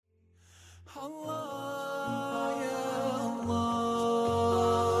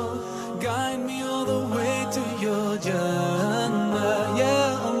to your Jannah.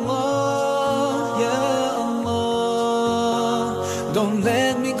 Ya Allah, Ya Allah. Don't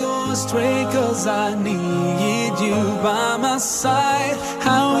let me go astray, cause I need you by my side.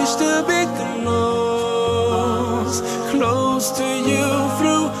 I wish to be close to you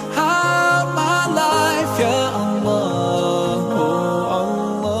throughout my life. Ya Allah, oh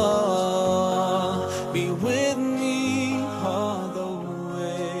Allah, be with me all the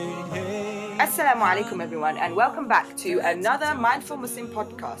way. Assalamu alaikum everyone, and welcome back to another Mindful Muslim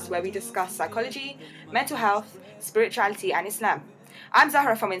podcast where we discuss psychology, mental health, spirituality and Islam. I'm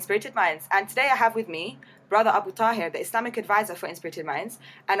Zahra from Inspirited Minds, and today I have with me Brother Abu Tahir, the Islamic advisor for Inspirited Minds,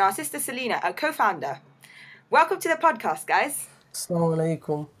 and our sister Selina, a co-founder. Welcome to the podcast, guys. Assalamu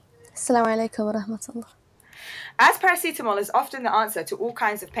alaikum. Assalamu alaikum wa rahmatullah. As paracetamol is often the answer to all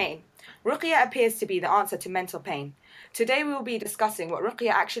kinds of pain, Ruqyah appears to be the answer to mental pain. Today we will be discussing what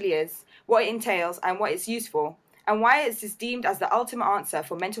Ruqyah actually is, what it entails and what it's used for, and why it is deemed as the ultimate answer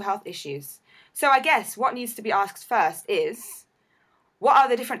for mental health issues. So I guess what needs to be asked first is, what are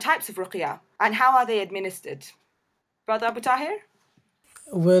the different types of Ruqyah and how are they administered? Brother Abu Tahir?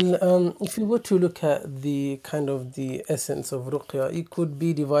 Well, if you were to look at the kind of the essence of Ruqyah, it could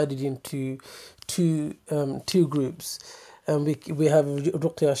be divided into two groups. We have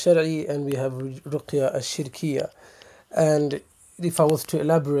Ruqyah Shar'i and we have Ruqyah Shirkiyah. And if I was to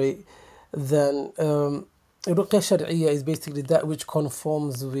elaborate, then Ruqyah Shar'iyya is basically that which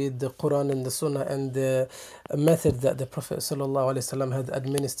conforms with the Quran and the Sunnah and the method that the Prophet ﷺ had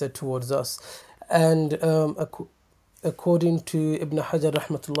administered towards us. And according to Ibn Hajar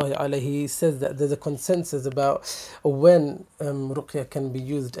rahmatullahi alayhi, he says that there's a consensus about when Ruqyah can be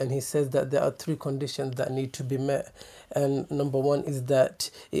used, and he says that there are three conditions that need to be met. And number one is that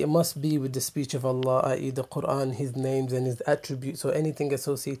it must be with the speech of Allah, i.e. the Quran, His names and His attributes, or anything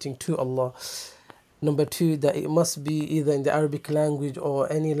associating to Allah. Number two, that it must be either in the Arabic language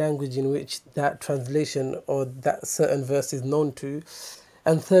or any language in which that translation or that certain verse is known to.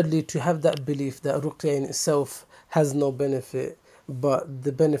 And thirdly, to have that belief that Ruqyah in itself has no benefit, but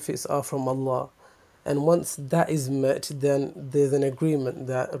the benefits are from Allah. And once that is met, then there's an agreement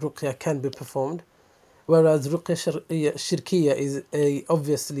that Ruqyah can be performed. Whereas Ruqyah Shirkiyah is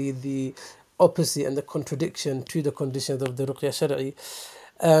obviously the opposite and the contradiction to the conditions of the Ruqyah Shar'i.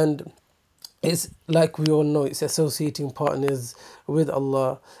 And it's like we all know, it's associating partners with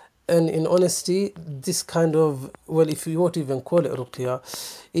Allah. And in honesty, this kind of, well, if you were to even call it Ruqyah,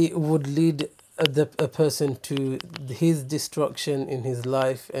 it would lead a person to his destruction in his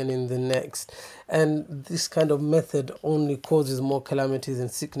life and in the next. And this kind of method only causes more calamities and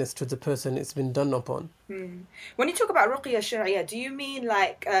sickness to the person it's been done upon. When you talk about Ruqyah Shari'ah, do you mean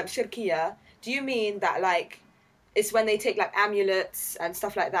like Shirkiyah? Do you mean that like it's when they take like amulets and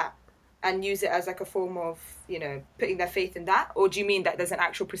stuff like that and use it as like a form of, you know, putting their faith in that? Or do you mean that there's an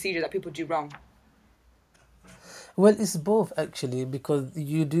actual procedure that people do wrong? Well, it's both actually, because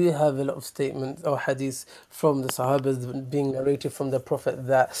you do have a lot of statements or hadiths from the Sahabas being narrated from the Prophet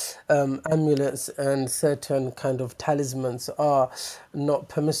that amulets and certain kind of talismans are not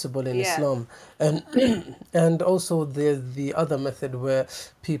permissible in Islam. And also there's the other method where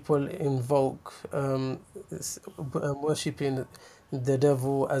people invoke worshipping the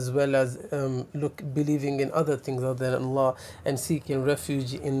devil as well as believing in other things other than Allah and seeking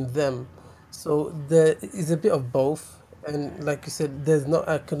refuge in them. So there is a bit of both, and like you said, there's not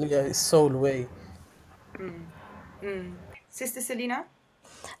actually a sole way. Sister Selina?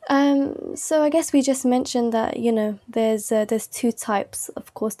 So I guess we just mentioned that, you know, there's two types,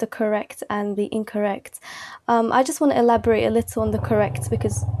 of course, the correct and the incorrect. I just want to elaborate a little on the correct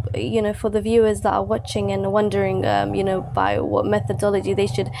because, you know, for the viewers that are watching and wondering, you know, by what methodology they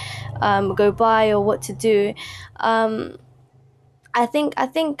should go by or what to do. I think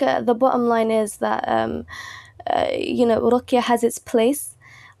the bottom line is that, you know, Ruqyah has its place,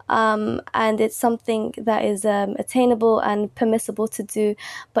 and it's something that is attainable and permissible to do.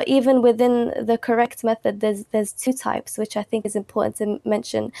 But even within the correct method, there's two types, which I think is important to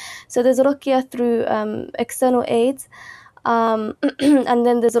mention. So there's Ruqyah through external aid, and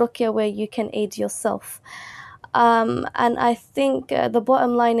then there's Ruqyah where you can aid yourself. And I think the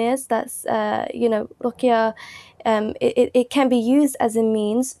bottom line is that, you know, Ruqyah, it can be used as a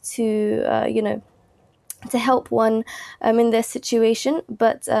means to, you know, to help one in their situation,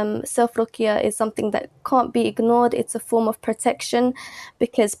 but self-Ruqyah is something that can't be ignored. It's a form of protection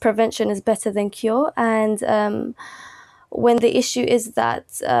because prevention is better than cure. And when the issue is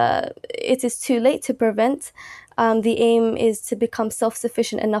that it is too late to prevent, The aim is to become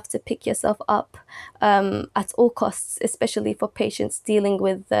self-sufficient enough to pick yourself up at all costs, especially for patients dealing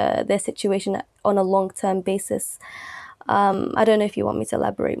with their situation on a long-term basis. I don't know if you want me to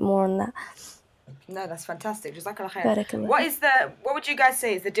elaborate more on that. No, that's fantastic. Jazakallah khair. Barakallah. What would you guys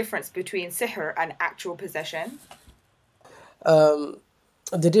say is the difference between sihr and actual possession?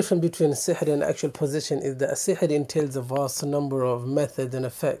 The difference between sihr and actual possession is that sihr entails a vast number of methods and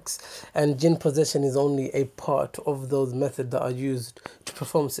effects, and jinn possession is only a part of those methods that are used to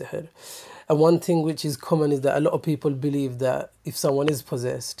perform sihr. And one thing which is common is that a lot of people believe that if someone is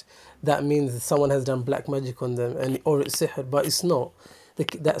possessed, that means that someone has done black magic on them, or it's sihr, but it's not.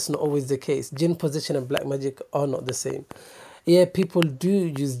 That's not always the case. Jinn possession and black magic are not the same. Yeah, people do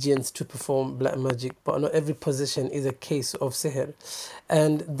use jinns to perform black magic, but not every possession is a case of sihr.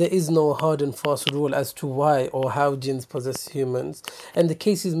 And there is no hard and fast rule as to why or how jinns possess humans. And the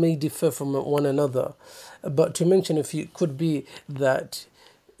cases may differ from one another. But to mention a few, it could be that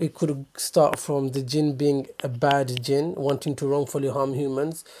it could start from the jinn being a bad jinn, wanting to wrongfully harm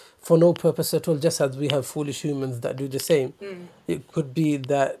humans for no purpose at all, just as we have foolish humans that do the same. It could be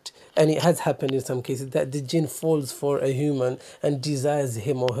that, and it has happened in some cases, that the jinn falls for a human and desires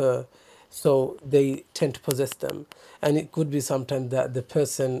him or her, so they tend to possess them. And it could be sometimes that the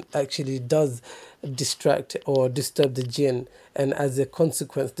person actually does distract or disturb the jinn, and as a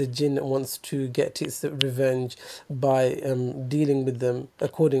consequence the jinn wants to get its revenge by dealing with them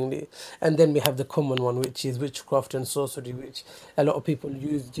accordingly. And then we have the common one, which is witchcraft and sorcery, which a lot of people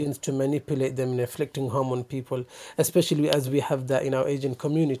use jinns to manipulate them and inflicting harm on people, especially as we have that in our Asian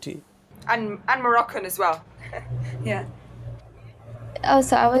community. And Moroccan as well. Yeah. Oh,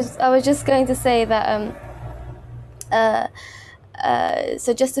 so I was just going to say that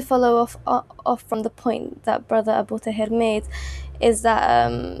so just to follow off from the point that Brother Abu Tahir made, is that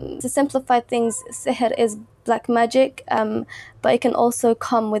to simplify things, sihr is black magic, but it can also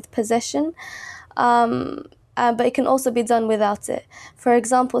come with possession. But it can also be done without it. For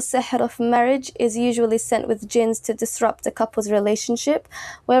example, sihr of marriage is usually sent with jinns to disrupt a couple's relationship,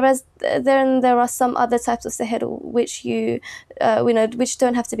 whereas then there are some other types of sihr which which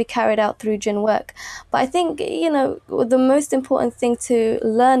don't have to be carried out through jinn work. But I think the most important thing to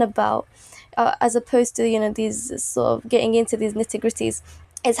learn about, as opposed to these sort of getting into these nitty-gritties,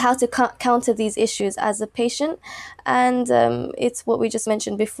 is how to counter these issues as a patient. And it's what we just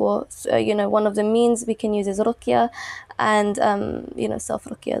mentioned before. So, one of the means we can use is ruqyah, and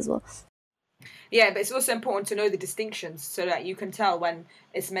self-ruqyah as well. Yeah, but it's also important to know the distinctions so that you can tell when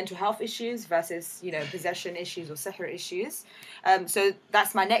it's mental health issues versus, possession issues or sihr issues. So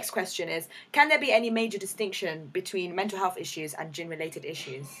that's my next question is, can there be any major distinction between mental health issues and jinn-related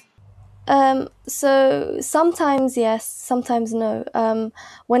issues? So sometimes yes, sometimes no.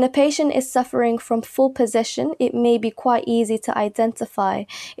 When a patient is suffering from full possession, it may be quite easy to identify,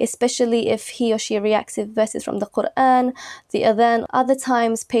 especially if he or she reacts to verses from the Quran, the Adhan. Other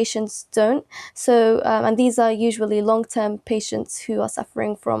times patients don't. So, and these are usually long-term patients who are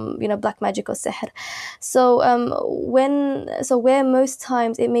suffering from, black magic or sihr. So, where most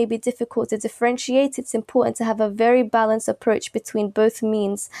times it may be difficult to differentiate, it's important to have a very balanced approach between both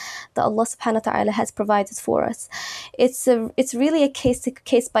means that Allah subhanahu wa ta'ala has provided for us. It's really a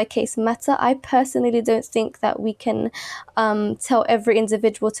case by case matter. I personally don't think that we can tell every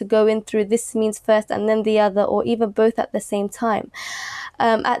individual to go in through this means first and then the other, or even both at the same time.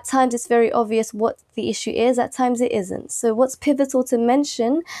 At times it's very obvious what the issue is, at times it isn't. So what's pivotal to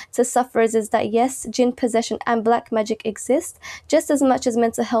mention to sufferers is that yes, jinn possession and black magic exist just as much as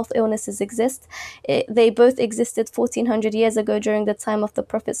mental health illnesses exist. They both existed 1400 years ago during the time of the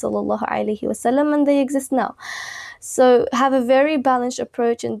Prophet sallallahu alaihi wasallam, and they exist now. So have a very balanced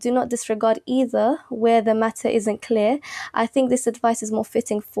approach and do not disregard either where the matter isn't clear. I think this advice is more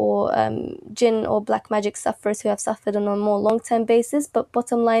fitting for jinn or black magic sufferers who have suffered on a more long-term basis, but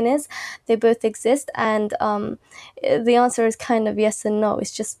bottom line is they both exist, and the answer is kind of yes and no.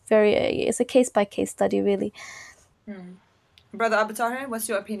 It's just it's a case-by-case study really. Brother Abu Tahir, what's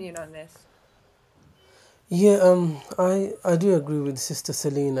your opinion on this? Yeah, I do agree with Sister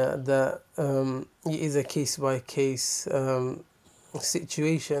Selena that it is a case-by-case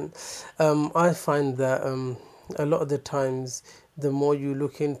situation. I find that a lot of the times, the more you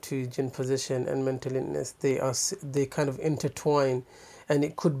look into jinn possession and mental illness, they kind of intertwine, and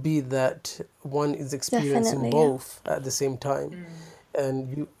it could be that one is experiencing both at the same time, and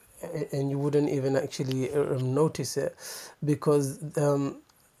you wouldn't even actually notice it, because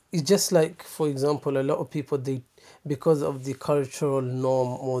it's just like, for example, a lot of people, because of the cultural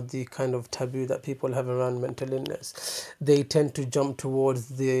norm or the kind of taboo that people have around mental illness, they tend to jump towards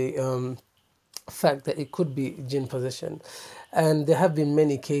the fact that it could be jinn possession. And there have been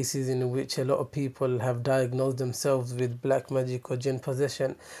many cases in which a lot of people have diagnosed themselves with black magic or jinn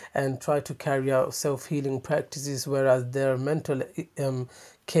possession and try to carry out self-healing practices, whereas their mental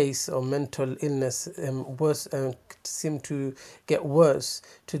case or mental illness worse seem to get worse,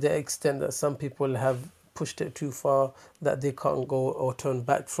 to the extent that some people have pushed it too far that they can't go or turn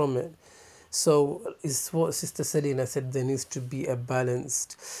back from it. So it's what Sister Selena said, there needs to be a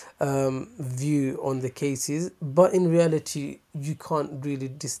balanced view on the cases. But in reality, you can't really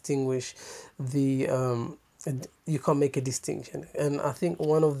distinguish you can't make a distinction. And I think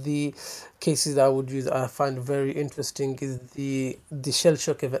one of the cases I would use, I find very interesting, is the shell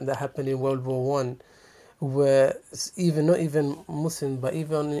shock event that happened in World War One, where even not even Muslim, but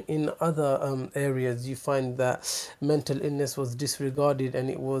even in other areas, you find that mental illness was disregarded, and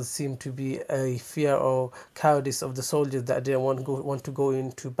it was seemed to be a fear or cowardice of the soldiers that didn't want to go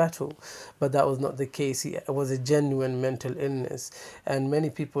into battle. But that was not the case. It was a genuine mental illness, and many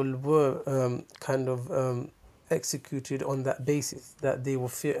people were executed on that basis, that they were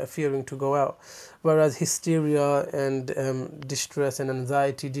fearing to go out, whereas hysteria and distress and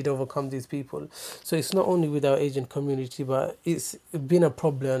anxiety did overcome these people. So it's not only with our Asian community, but it's been a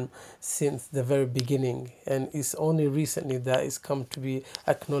problem since the very beginning, and it's only recently that it's come to be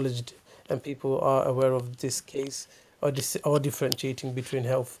acknowledged and people are aware of this case, or differentiating between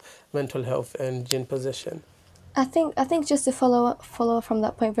mental health and jinn possession. I think just to follow up from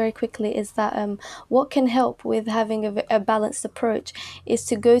that point very quickly is that what can help with having a balanced approach is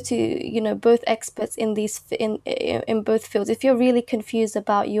to go to both experts in in both fields. If you're really confused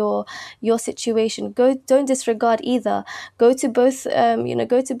about your situation, don't disregard either. Go to both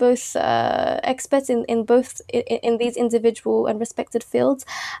experts in both in these individual and respected fields,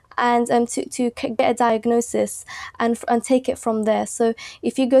 and to get a diagnosis and take it from there. So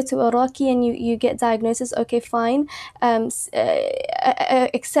if you go to Iraqi and you get diagnosis, okay, fine,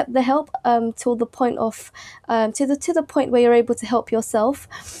 accept the help till the point of to the point where you're able to help yourself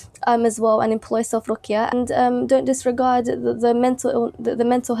as well, and employ self ruqyah, and don't disregard the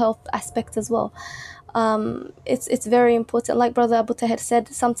mental health aspect as well. It's very important. Like Brother Abu Tahir said,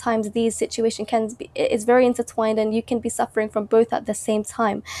 sometimes these situations it's very intertwined, and you can be suffering from both at the same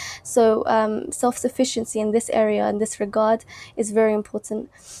time. So self-sufficiency in this area, in this regard, is very important,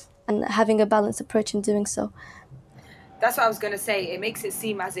 and having a balanced approach in doing so. That's what I was going to say. It makes it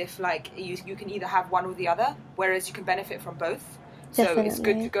seem as if like you can either have one or the other, whereas you can benefit from both. So Definitely. It's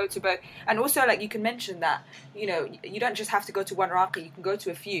good to go to both. And also, like, you can mention that, you don't just have to go to one Raqi, you can go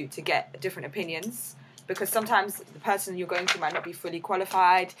to a few to get different opinions, because sometimes the person you're going to might not be fully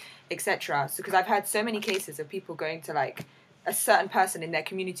qualified, etc. So, because I've had so many cases of people going to, like, a certain person in their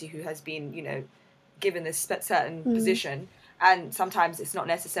community who has been, given this certain position, and sometimes it's not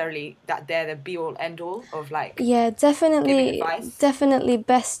necessarily that they're the be-all, end-all of, like, definitely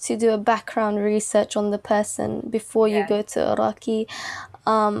best to do a background research on the person before you go to Iraqi.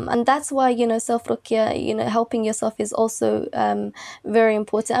 And that's why self ruqyah, helping yourself is also very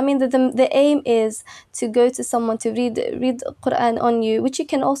important. I mean, the aim is to go to someone to read Quran on you, which you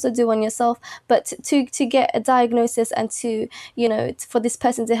can also do on yourself, but to get a diagnosis and to for this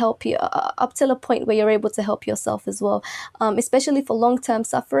person to help you up till a point where you're able to help yourself as well. Especially for long-term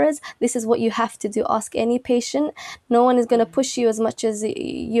sufferers, this is what you have to do. Ask any patient. No one is going to push you as much as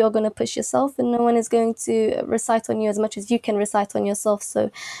you're going to push yourself, and no one is going to recite on you as much as you can recite on yourself.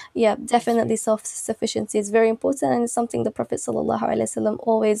 So yeah, definitely self-sufficiency is very important, and it's something the Prophet ﷺ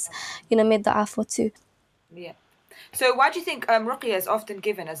always made dua for too. Yeah. So why do you think Ruqyah is often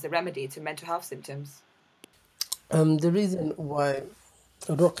given as the remedy to mental health symptoms? The reason why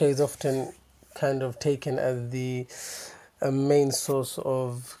Ruqyah is often kind of taken as the main source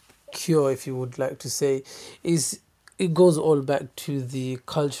of cure, if you would like to say, is it goes all back to the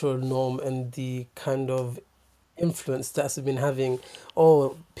cultural norm and the kind of influence that's been having,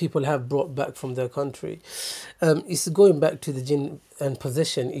 or people have brought back from their country. It's going back to the jinn and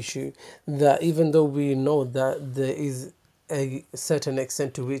possession issue, that even though we know that there is a certain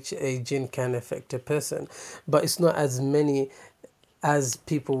extent to which a jinn can affect a person, but it's not as many as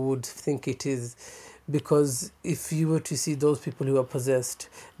people would think it is. Because if you were to see those people who are possessed,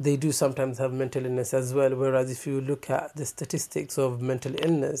 they do sometimes have mental illness as well. Whereas if you look at the statistics of mental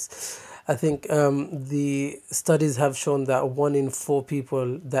illness, I think the studies have shown that 1 in 4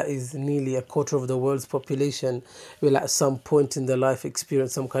 people, that is nearly a quarter of the world's population, will at some point in their life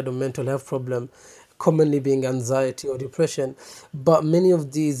experience some kind of mental health problem, commonly being anxiety or depression. But many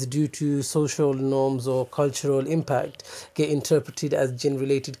of these, due to social norms or cultural impact, get interpreted as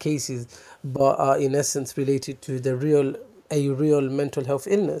jinn-related cases, but are in essence related to the real a real mental health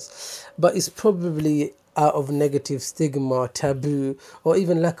illness, but it's probably out of negative stigma, taboo, or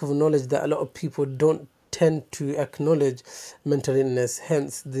even lack of knowledge that a lot of people don't tend to acknowledge mental illness.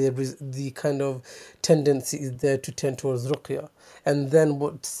 Hence, the kind of tendency is there to tend towards ruqya. And then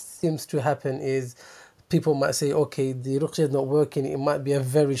what seems to happen is people might say, okay, the ruqya is not working. It might be a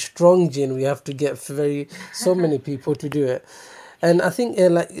very strong jinn. We have to get so many people to do it. And I think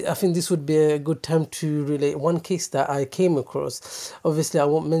I think this would be a good time to relate one case that I came across. Obviously, I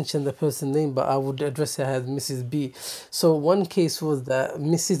won't mention the person's name, but I would address her as Mrs. B. So one case was that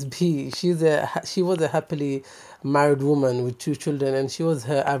Mrs. B, she was a happily married woman with 2 children, and she was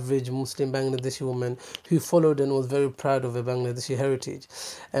her average Muslim Bangladeshi woman who followed and was very proud of her Bangladeshi heritage.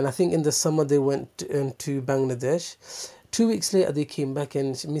 And I think in the summer they went to Bangladesh. 2 weeks later, they came back,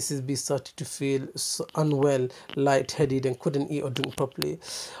 and Mrs. B started to feel unwell, lightheaded, and couldn't eat or drink properly.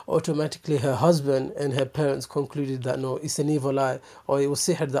 Automatically, her husband and her parents concluded that no, it's an evil eye, or it was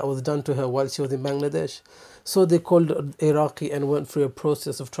sihr that was done to her while she was in Bangladesh. So they called Iraqi and went through a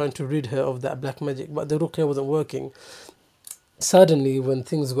process of trying to rid her of that black magic, but the ruqya wasn't working. Suddenly, when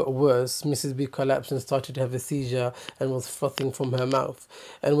things got worse, Mrs. B collapsed and started to have a seizure and was frothing from her mouth.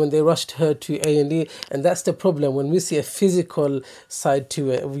 And when they rushed her to A&E, and that's the problem, when we see a physical side to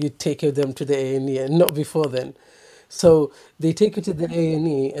it, we take them to the A&E and not before then. So they take her to the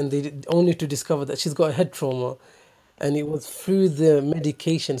A&E, and they only to discover that she's got a head trauma. And it was through the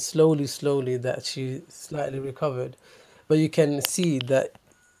medication, slowly, that she slightly recovered. But you can see that,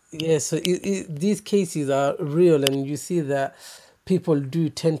 yeah, so these cases are real, and you see that people do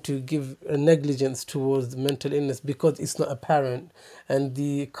tend to give a negligence towards mental illness because it's not apparent, and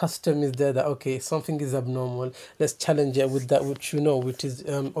the custom is there that, okay, something is abnormal, let's challenge it with that which which is,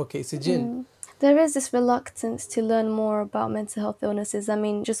 okay, it's a jinn. There is this reluctance to learn more about mental health illnesses. I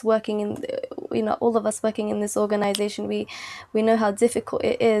mean, just working in, all of us working in this organization, we know how difficult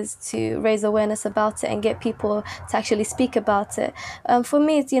it is to raise awareness about it and get people to actually speak about it. For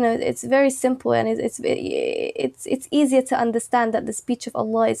me, it's very simple, and it's easier to understand that the speech of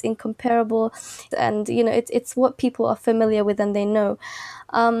Allah is incomparable, and it's what people are familiar with and they know.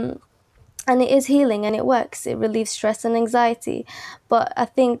 And it is healing, and it works. It relieves stress and anxiety. But I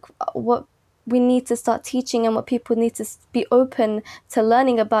think what we need to start teaching, and what people need to be open to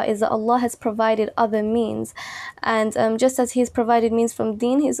learning about, is that Allah has provided other means. And just as He's provided means from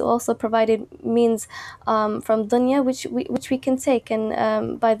deen, He's also provided means from dunya, which we can take.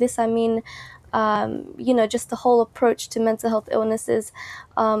 And by this I mean, just the whole approach to mental health illnesses,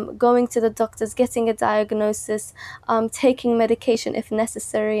 going to the doctors, getting a diagnosis, taking medication if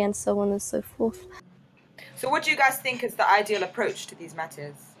necessary, and so on and so forth. So what do you guys think is the ideal approach to these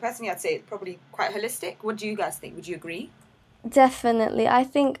matters? Personally, I'd say it's probably quite holistic. What do you guys think? Would you agree? Definitely. I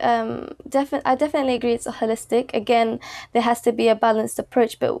think I definitely agree it's a holistic. Again, there has to be a balanced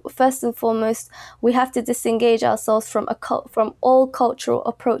approach, but first and foremost, we have to disengage ourselves from all cultural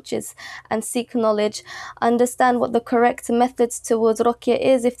approaches and seek knowledge, understand what the correct methods towards ruqyah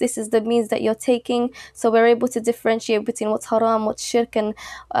is, if this is the means that you're taking, so we're able to differentiate between what's haram, what's shirk, and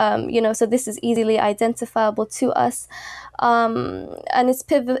so this is easily identifiable to us. And it's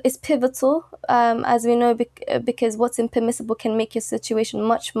pivotal, as we know, because what's impermissible can make your situation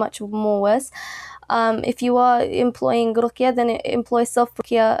much, much more worse. If you are employing ruqyah, then employ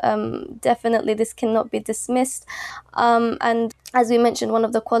self-ruqyah. Definitely, this cannot be dismissed. And as we mentioned, one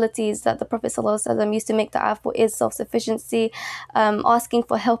of the qualities that the Prophet ﷺ used to make dua for is self-sufficiency. Asking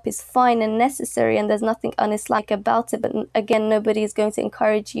for help is fine and necessary, and there's nothing un-Islamic about it. But again, nobody is going to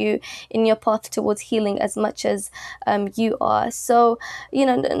encourage you in your path towards healing as much as you are. So,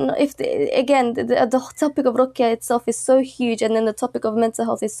 if the topic of ruqyah itself is so huge, and then the topic of mental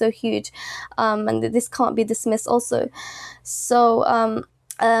health is so huge, and this can't be dismissed also. So,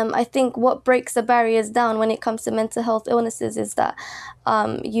 I think what breaks the barriers down when it comes to mental health illnesses is that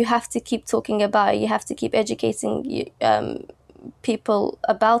you have to keep talking about it. You have to keep educating people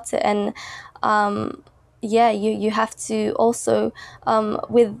about it, and you have to also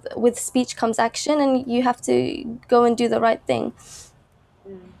with speech comes action, and you have to go and do the right thing.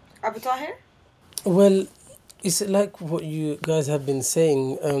 Abu Tahir? Well, it's like what you guys have been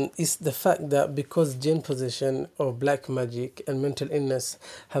saying. It's the fact that because jinn possession or black magic and mental illness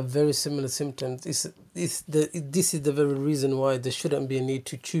have very similar symptoms, this is the very reason why there shouldn't be a need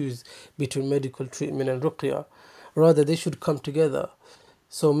to choose between medical treatment and ruqyah. Rather, they should come together.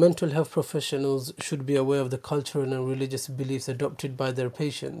 So mental health professionals should be aware of the cultural and religious beliefs adopted by their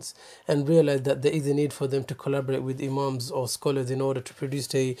patients, and realize that there is a need for them to collaborate with imams or scholars in order to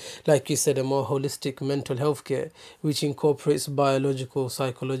produce like you said, a more holistic mental health care, which incorporates biological,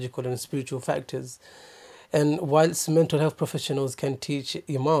 psychological, and spiritual factors. And whilst mental health professionals can teach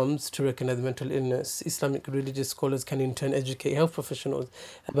imams to recognize mental illness, Islamic religious scholars can in turn educate health professionals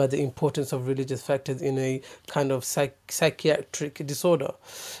about the importance of religious factors in a kind of psychiatric disorder.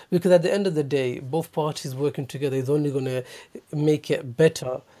 Because at the end of the day, both parties working together is only going to make it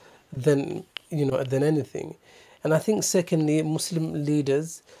better than, than anything. And I think secondly, Muslim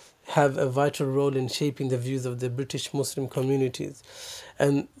leaders have a vital role in shaping the views of the British Muslim communities,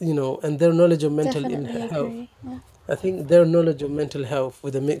 and their knowledge of mental Definitely health. agree. Yeah. I think their knowledge of mental health,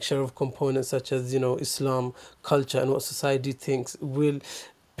 with a mixture of components such as Islam, culture, and what society thinks, will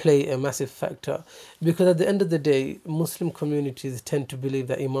play a massive factor. Because at the end of the day, Muslim communities tend to believe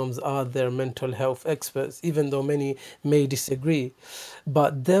that imams are their mental health experts, even though many may disagree.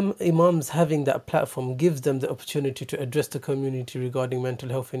 But them imams having that platform gives them the opportunity to address the community regarding mental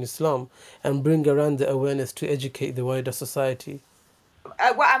health in Islam and bring around the awareness to educate the wider society.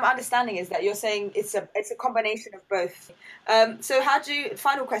 What I'm understanding is that you're saying it's a combination of both. So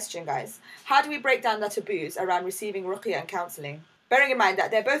final question, guys, how do we break down the taboos around receiving ruqyah and counselling? Bearing in mind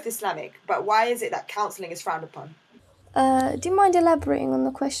that they're both Islamic, but why is it that counselling is frowned upon? Do you mind elaborating on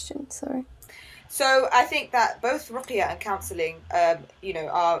the question? Sorry. So I think that both ruqyah and counselling,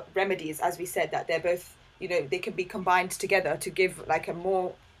 are remedies, as we said, that they're both, they can be combined together to give like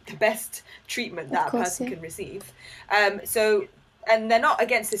the best treatment that a person can receive. And they're not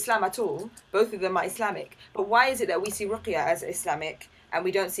against Islam at all. Both of them are Islamic. But why is it that we see ruqyah as Islamic and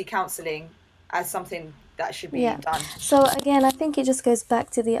we don't see counselling as something that should be done? So again, I think it just goes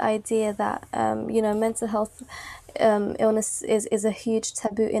back to the idea that mental health illness is a huge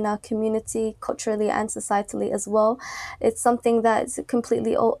taboo in our community, culturally and societally as well. It's something that's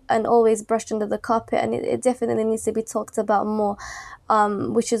completely and always brushed under the carpet, and it definitely needs to be talked about more,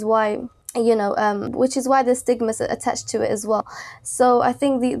 which is why there's stigmas attached to it as well. So I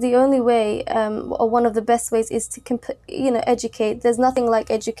think the only way, or one of the best ways, is to educate. There's nothing like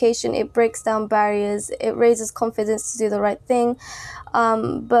education. It breaks down barriers. It raises confidence to do the right thing.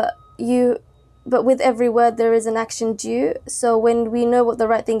 But with every word, there is an action due. So when we know what the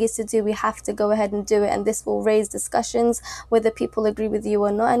right thing is to do, we have to go ahead and do it. And this will raise discussions, whether people agree with you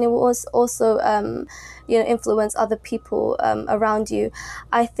or not. And it will also influence other people around you.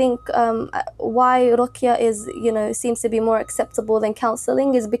 I think why ruqyah seems to be more acceptable than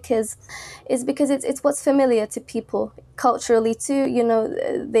counselling is because it's what's familiar to people culturally too.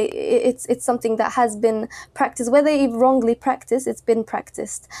 It's something that has been practiced, whether it's wrongly practiced, it's been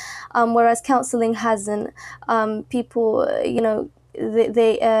practiced, whereas counselling hasn't. People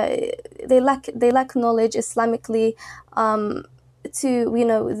they lack knowledge Islamically.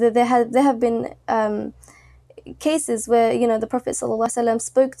 There have been cases where the Prophet ﷺ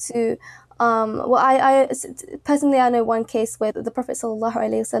spoke to I personally, I know one case where the Prophet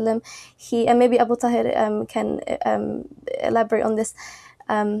ﷺ, and maybe Abu Tahir can elaborate on this,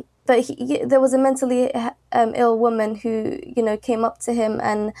 but there was a mentally ill woman who came up to him,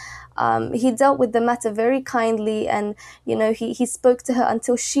 and he dealt with the matter very kindly, and he spoke to her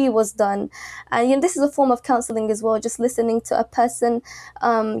until she was done. And this is a form of counseling as well, just listening to a person,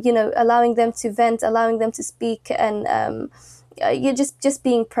 allowing them to vent, allowing them to speak, and you're just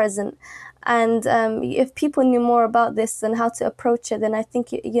being present. And if people knew more about this and how to approach it, then I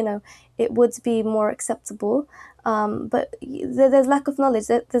think it would be more acceptable. But there's lack of knowledge.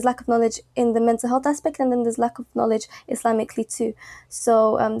 There's lack of knowledge in the mental health aspect, and then there's lack of knowledge Islamically too.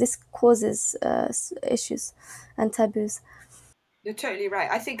 So this causes issues and taboos. You're totally right.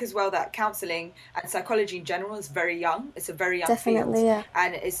 I think as well that counselling and psychology in general is very young. It's a very young field. Yeah.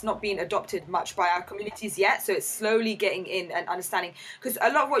 And it's not being adopted much by our communities yet. So it's slowly getting in and understanding. Because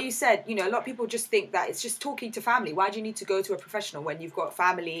a lot of what you said, a lot of people just think that it's just talking to family. Why do you need to go to a professional when you've got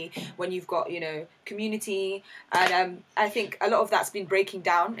family, when you've got, community? And I think a lot of that's been breaking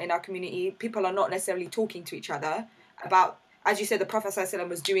down in our community. People are not necessarily talking to each other about, as you said, the Prophet ﷺ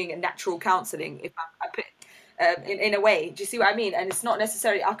was doing a natural counselling. If I put in a way, do you see what I mean? And it's not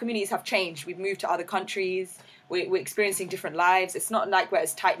necessarily, our communities have changed. We've moved to other countries. We're experiencing different lives. It's not like we're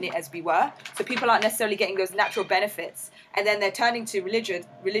as tight-knit as we were. So people aren't necessarily getting those natural benefits. And then they're turning to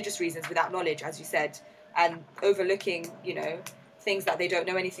religious reasons without knowledge, as you said, and overlooking, things that they don't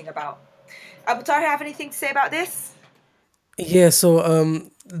know anything about. Abu Tahir, have anything to say about this? Yeah, so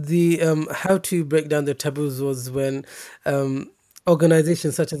the how to break down the taboos was when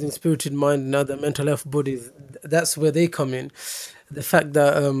organizations such as Inspirited Mind and other mental health bodies, that's where they come in. The fact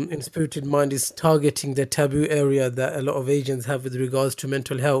that Inspirited Mind is targeting the taboo area that a lot of Asians have with regards to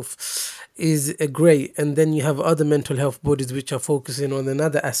mental health is great, and then you have other mental health bodies which are focusing on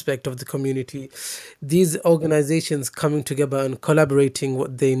another aspect of the community. These organizations coming together and collaborating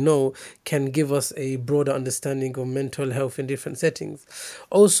what they know can give us a broader understanding of mental health in different settings.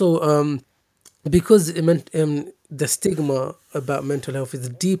 Also, because the stigma about mental health is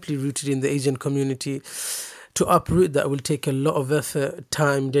deeply rooted in the Asian community, to uproot that will take a lot of effort,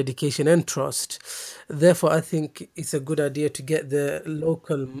 time, dedication, and trust. Therefore, I think it's a good idea to get the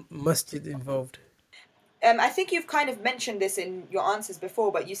local masjid involved. I think you've kind of mentioned this in your answers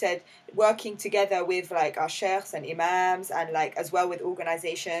before, but you said working together with like our sheikhs and imams and like as well with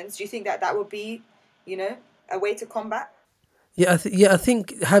organizations. Do you think that that would be, a way to combat? I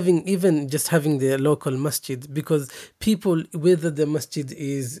think having the local masjid, because people, whether the masjid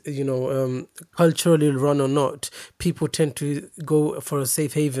is culturally run or not, people tend to go for a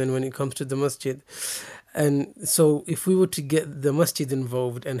safe haven when it comes to the masjid. And so if we were to get the masjid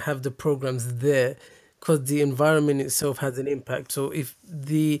involved and have the programs there, because the environment itself has an impact. So if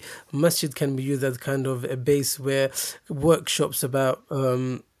the masjid can be used as kind of a base where workshops about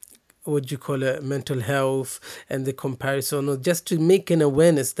what do you call it, mental health and the comparison, or just to make an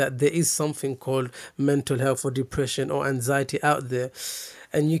awareness that there is something called mental health or depression or anxiety out there.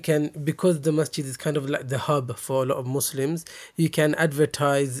 And you can, because the masjid is kind of like the hub for a lot of Muslims, you can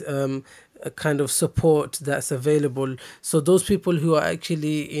advertise a kind of support that's available. So those people who are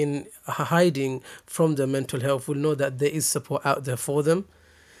actually in hiding from their mental health will know that there is support out there for them.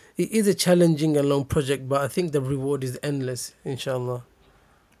 It is a challenging and long project, but I think the reward is endless, inshallah.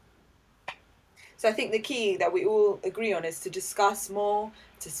 So I think the key that we all agree on is to discuss more,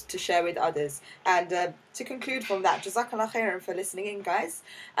 to share with others. And to conclude from that, Jazakallah khairan for listening in, guys.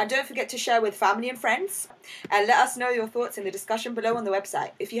 And don't forget to share with family and friends. And let us know your thoughts in the discussion below on the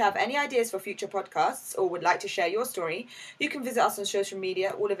website. If you have any ideas for future podcasts or would like to share your story, you can visit us on social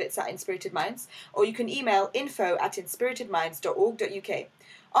media. All of it's at Inspirited Minds. Or you can email info@inspiritedminds.org.uk.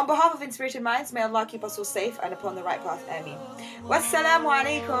 On behalf of Inspirited Minds, may Allah keep us all safe and upon the right path. Ameen. Wassalamu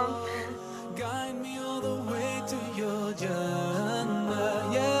alaikum. Guide me all the way to your Jannah,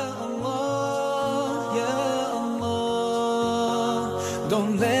 Ya Allah, Ya Allah.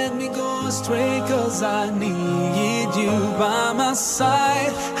 Don't let me go astray, 'cause I need you by my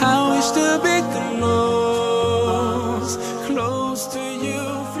side. I wish to be close.